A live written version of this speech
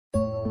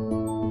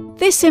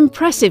This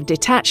impressive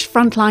detached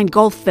frontline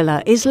golf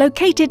villa is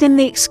located in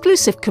the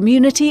exclusive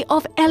community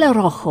of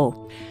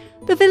Herrojo.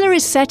 The villa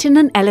is set in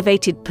an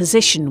elevated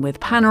position with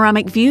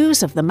panoramic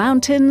views of the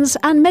mountains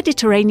and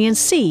Mediterranean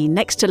Sea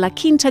next to La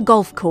Quinta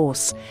golf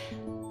course.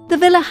 The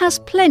villa has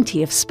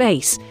plenty of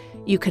space.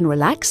 You can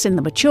relax in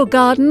the mature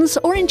gardens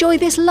or enjoy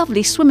this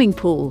lovely swimming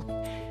pool.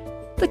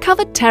 The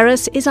covered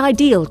terrace is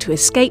ideal to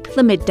escape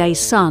the midday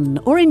sun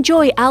or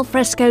enjoy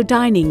alfresco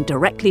dining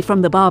directly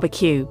from the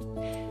barbecue.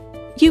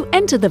 You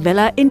enter the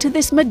villa into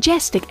this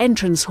majestic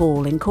entrance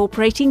hall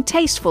incorporating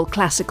tasteful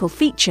classical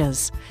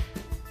features.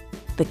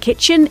 The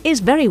kitchen is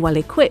very well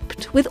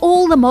equipped with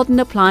all the modern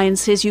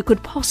appliances you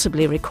could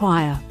possibly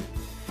require.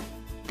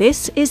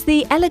 This is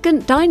the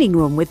elegant dining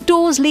room with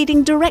doors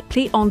leading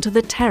directly onto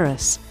the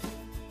terrace.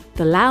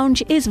 The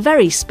lounge is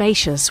very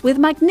spacious with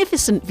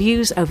magnificent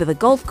views over the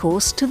golf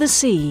course to the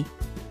sea.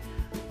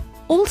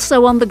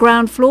 Also on the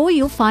ground floor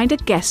you'll find a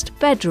guest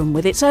bedroom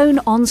with its own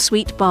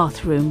ensuite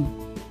bathroom.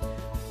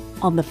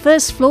 On the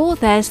first floor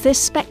there's this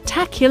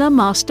spectacular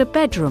master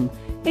bedroom,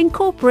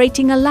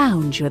 incorporating a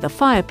lounge with a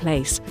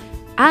fireplace,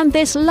 and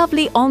this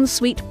lovely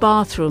ensuite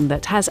bathroom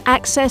that has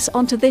access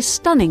onto this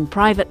stunning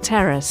private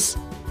terrace.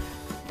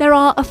 There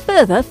are a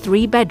further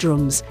 3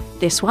 bedrooms.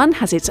 This one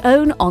has its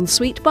own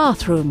ensuite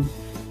bathroom.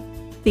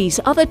 These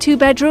other 2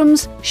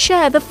 bedrooms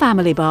share the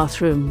family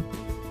bathroom.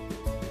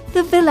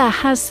 The villa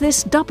has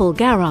this double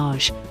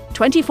garage,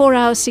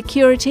 24-hour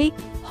security,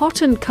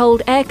 hot and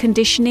cold air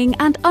conditioning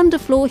and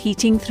underfloor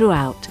heating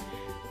throughout.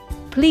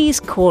 Please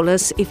call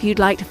us if you'd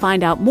like to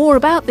find out more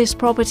about this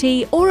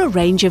property or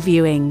arrange a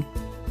viewing.